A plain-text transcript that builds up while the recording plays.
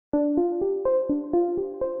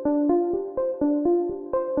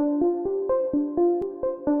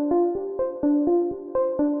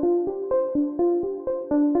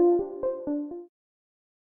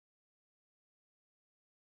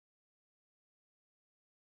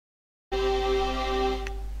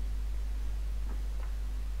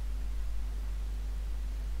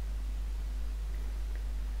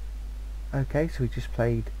Okay, so we just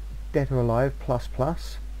played Dead or Alive Plus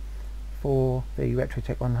Plus for the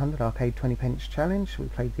Retrotech100 Arcade 20p challenge. We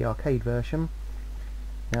played the arcade version.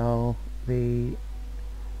 Now the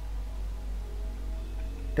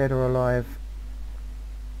Dead or Alive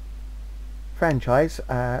franchise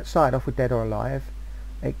started off with Dead or Alive.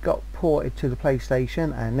 It got ported to the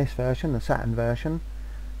PlayStation and this version, the Saturn version.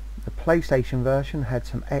 The PlayStation version had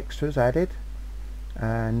some extras added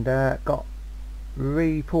and got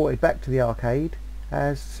reported back to the arcade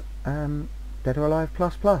as Dead or Alive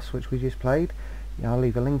Plus Plus, which we just played. I'll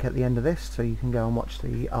leave a link at the end of this so you can go and watch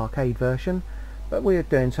the arcade version, but we're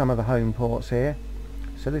doing some of the home ports here.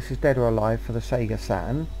 So this is Dead or Alive for the Sega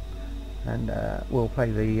Saturn, and we'll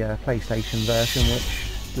play the PlayStation version,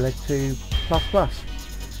 which led to Plus Plus.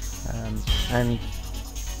 And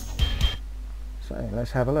so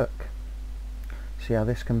let's have a look, see how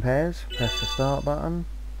this compares. Press the start button,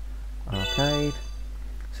 arcade.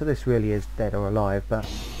 So this really is Dead or Alive, but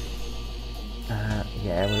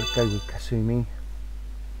yeah, we'll go with Kasumi.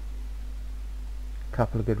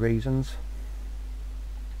 Couple of good reasons.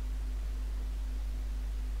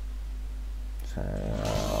 So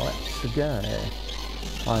let's go.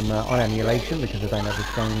 I'm on emulation because I don't have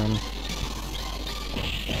this going on.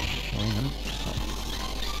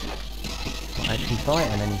 Not actually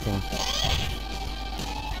fighting anything.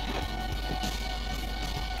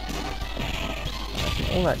 That's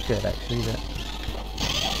all that good actually, but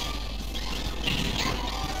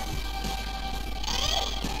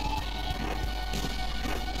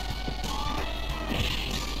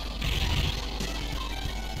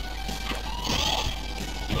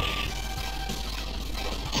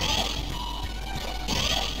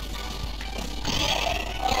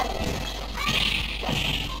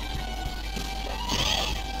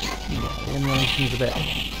the emulation's a bit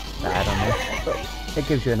bad on this, but it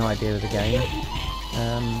gives you an idea of the game.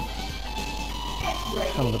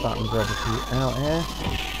 Some of the buttons are obviously out here.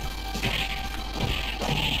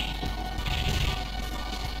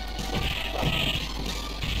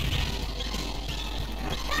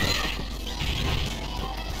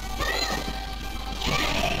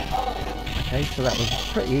 Okay, so that was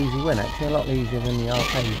a pretty easy win actually, a lot easier than the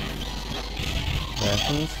arcade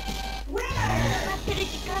versions.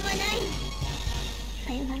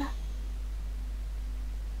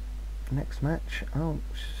 Next match, oh,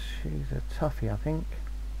 she's a toughie, I think.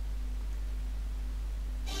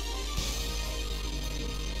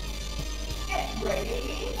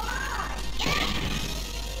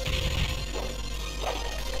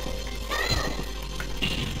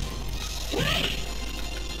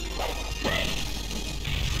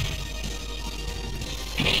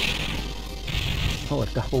 Oh, a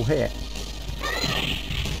double hit.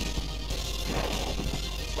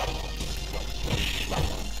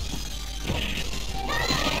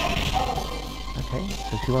 Okay,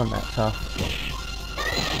 so she wasn't that tough.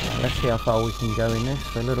 Let's see how far we can go in this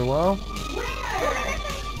for a little while.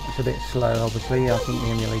 It's a bit slow, obviously. I think the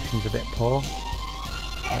emulation's a bit poor.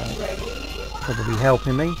 Probably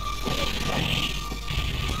helping me.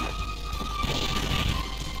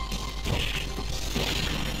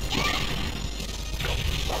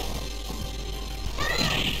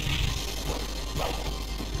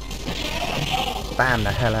 Bam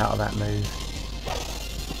the hell out of that move.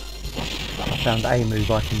 I found a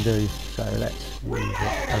move I can do, so let's use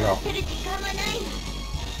it a lot.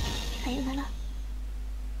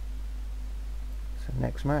 So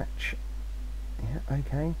next match. Yeah,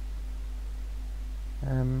 okay.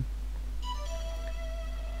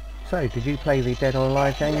 So did you play the Dead or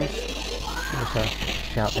Alive games? Give us a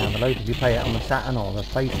shout down below. Did you play it on the Saturn or the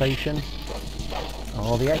PlayStation?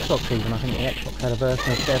 Or the Xbox even? I think the Xbox had a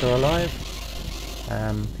version of Dead or Alive.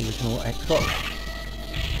 The original Xbox.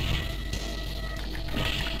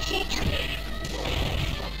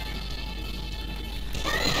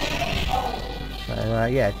 So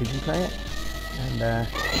yeah, did you play it? And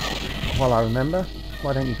while I remember,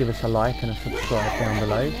 why don't you give us a like and a subscribe down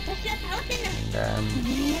below, and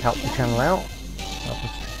help the channel out, help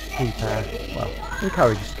us keep, well,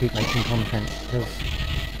 encourage us to keep making content, because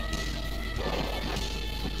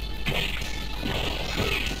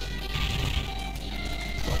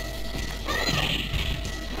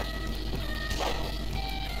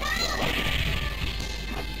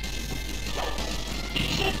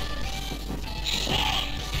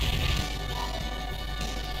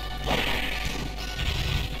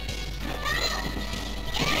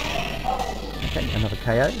another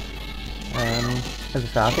KO. As I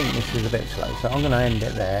say, I think this is a bit slow, so I'm going to end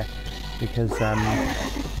it there because it's not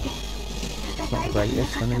the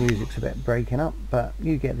greatest and the music's a bit breaking up, but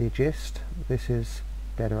you get the gist. This is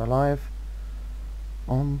Dead or Alive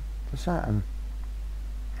on the Saturn,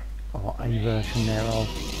 or a version thereof.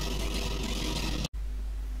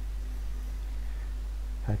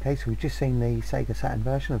 Okay, so we've just seen the Sega Saturn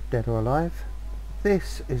version of Dead or Alive.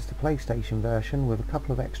 This is the PlayStation version with a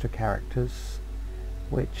couple of extra characters,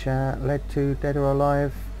 which led to Dead or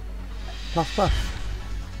Alive Plus Plus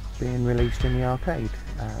being released in the arcade,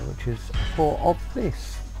 which is a port of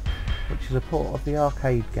this, which is a port of the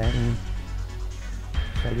arcade game.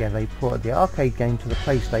 So yeah, they ported the arcade game to the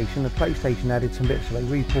PlayStation. The PlayStation added some bits, so they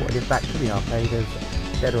reported it back to the arcade as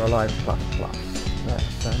Dead or Alive Plus Plus.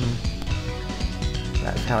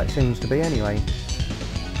 That's how it seems to be anyway.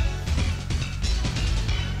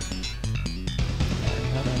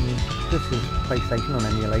 This is PlayStation on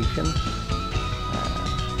emulation.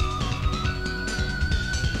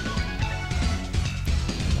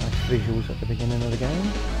 Nice visuals at the beginning of the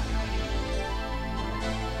game.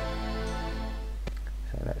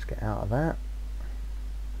 So let's get out of that.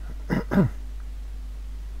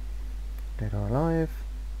 Dead or Alive.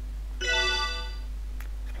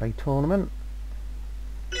 Let's play tournament.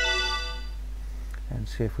 And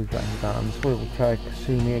see if we've got any buttons. We'll try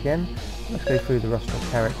Kasumi again. Let's go through the roster of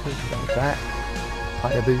characters. We've got Zack,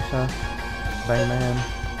 Hayabusa, Bayman,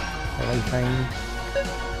 Elefane,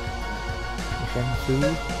 Shensu,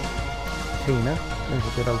 Tina, there's a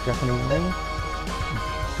good old Japanese name,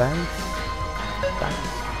 Bass,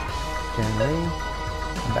 generally,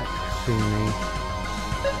 and back to Kasumi.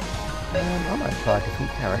 I might try a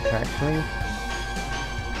different character actually.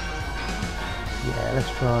 Yeah,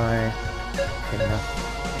 let's try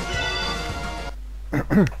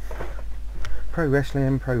Pro Wrestling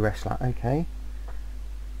and Pro Wrestler, okay.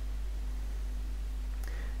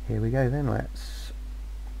 Here we go then, are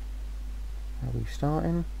we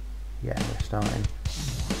starting? Yeah, we're starting.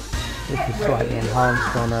 This is slightly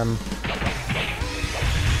enhanced on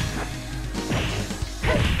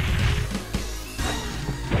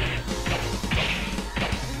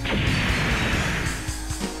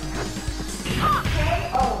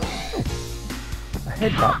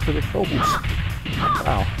headbutt to the balls.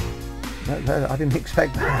 Wow, I didn't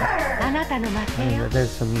expect that. There's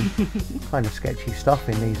some kind of sketchy stuff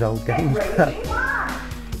in these old games, but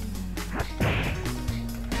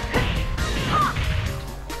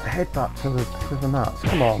a headbutt to the nuts.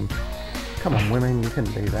 Come on, women, you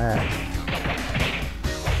couldn't do that.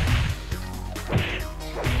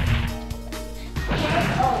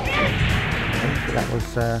 That was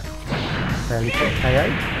fairly quick KO.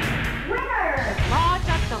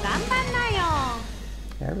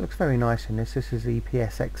 Yeah, it looks very nice in this. This is the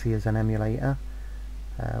PSXE as an emulator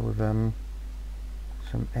with some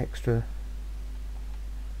extra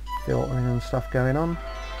filtering and stuff going on.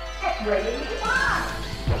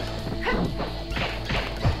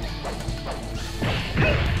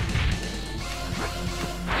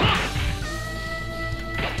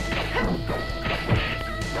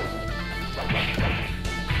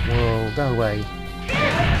 Whoa, go away.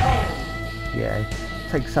 Yeah,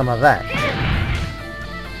 take some of that.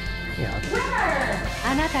 Yeah.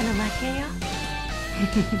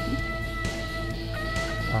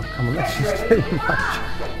 Oh, come on, that's just too much.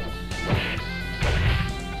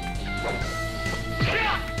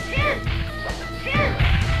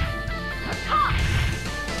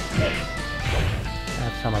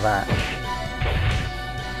 Have some of that.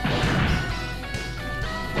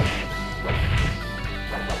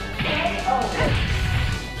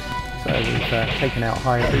 So we've taken out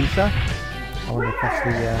Hayabusa. I wonder if that's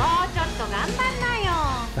the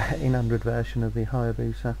 1300 version of the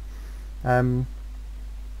Hayabusa.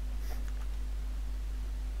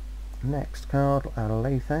 Next card,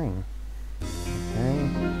 Elefane. Okay.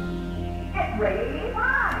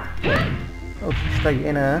 Oh, straight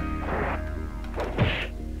in her.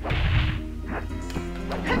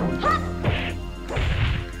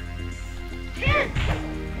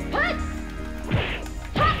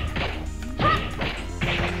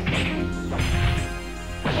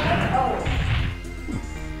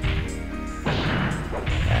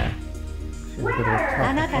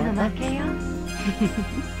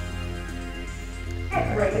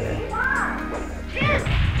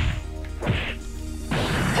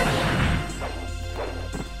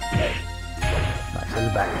 Nice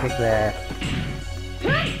little back kick there.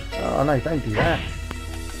 Oh no, don't do that.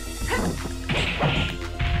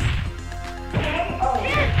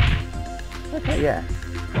 Okay, yeah.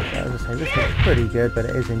 So as I say, this looks pretty good, but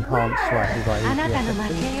it is enhanced slightly by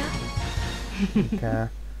EPS.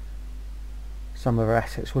 Some of our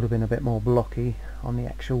assets would have been a bit more blocky on the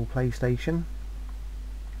actual PlayStation.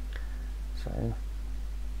 So,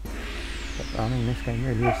 but, I mean, this game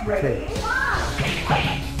really is the tip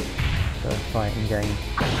for a fighting game.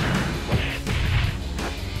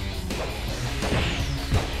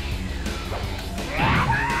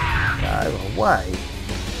 way.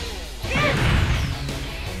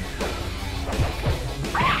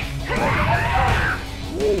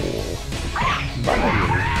 Ooh.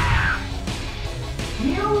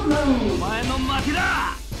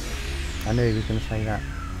 I knew he was going to say that.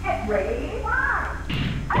 Get ready, one.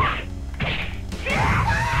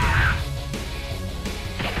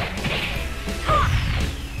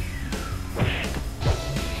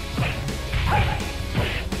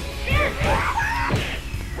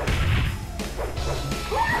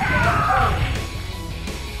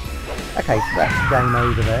 Okay, so that's game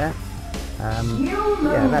over there.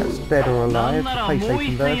 Yeah, that's Dead or Alive, the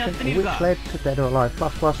PlayStation version, which led to Dead or Alive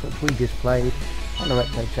Plus Plus, which we just played on the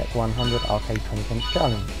Retrotech100 Arcade 20 Points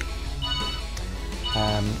Challenge.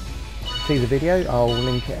 See the video, I'll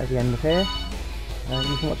link it at the end of here.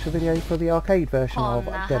 You can watch the video for the arcade version of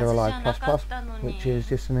Dead or Alive Plus Plus, which is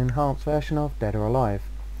just an enhanced version of Dead or Alive.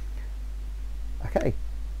 Okay,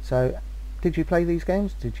 so did you play these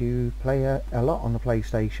games? Did you play a lot on the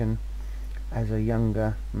PlayStation as a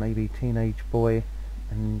younger, maybe teenage boy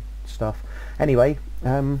and stuff? Anyway,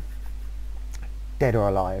 Dead or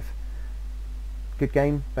Alive. Good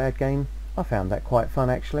game, bad game? I found that quite fun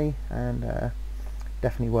actually, and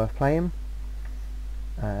definitely worth playing.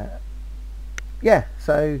 Yeah,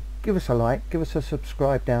 so give us a like, give us a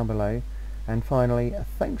subscribe down below, and finally,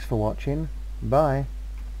 thanks for watching. Bye.